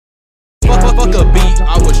Fuck a beat,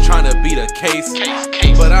 I was tryna beat a case.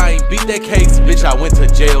 But I ain't beat that case, bitch, I went to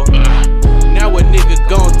jail. Now a nigga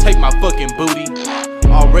gon' take my fucking booty.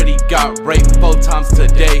 Already got raped 4 times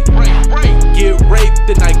today. Get raped,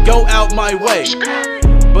 then I go out my way.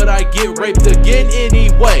 But I get raped again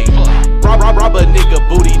anyway. Rob a nigga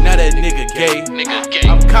booty, now that nigga gay.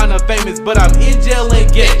 I'm kinda famous, but I'm in jail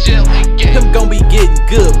and gay. Him gon' be getting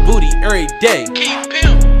good booty every day.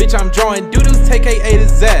 Bitch, I'm drawing doodles, Tayk ate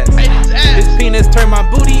his ass. His penis turned my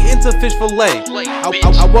booty into fish fillet.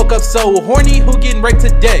 I woke up so horny, who getting raped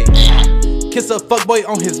today? Kiss a fuckboy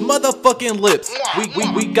on his motherfucking lips.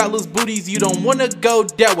 We got loose booties, you don't wanna go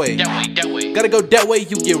that way. Gotta go that way,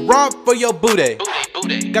 you get robbed for your booty.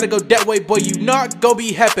 Gotta go that way, boy, you not gon'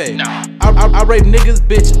 be happy. I rape niggas,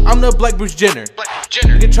 bitch, I'm the Black Bruce Jenner.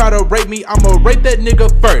 Nigga try to rape me, I'ma rape that nigga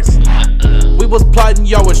first. We was plotting,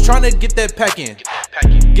 y'all was tryna get that pack in.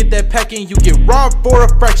 Get that pack in, you get robbed for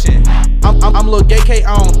a fraction. I'm Lil Gay K,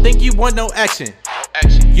 I don't think you want no action.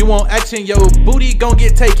 You want action, yo booty gon'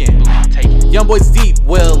 get taken. Young boy deep,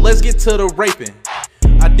 well let's get to the raping.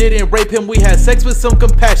 I didn't rape him, we had sex with some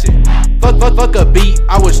compassion. Fuck a beat,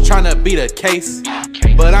 I was tryna beat a case.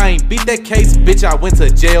 But I ain't beat that case, bitch, I went to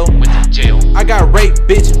jail. I got raped,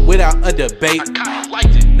 bitch, without a debate.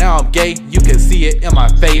 Now I'm gay, you can see it in my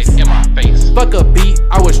face. Fuck a beat,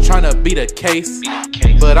 I was tryna beat a case.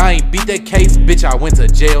 But I ain't beat that case, bitch, I went to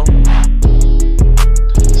jail.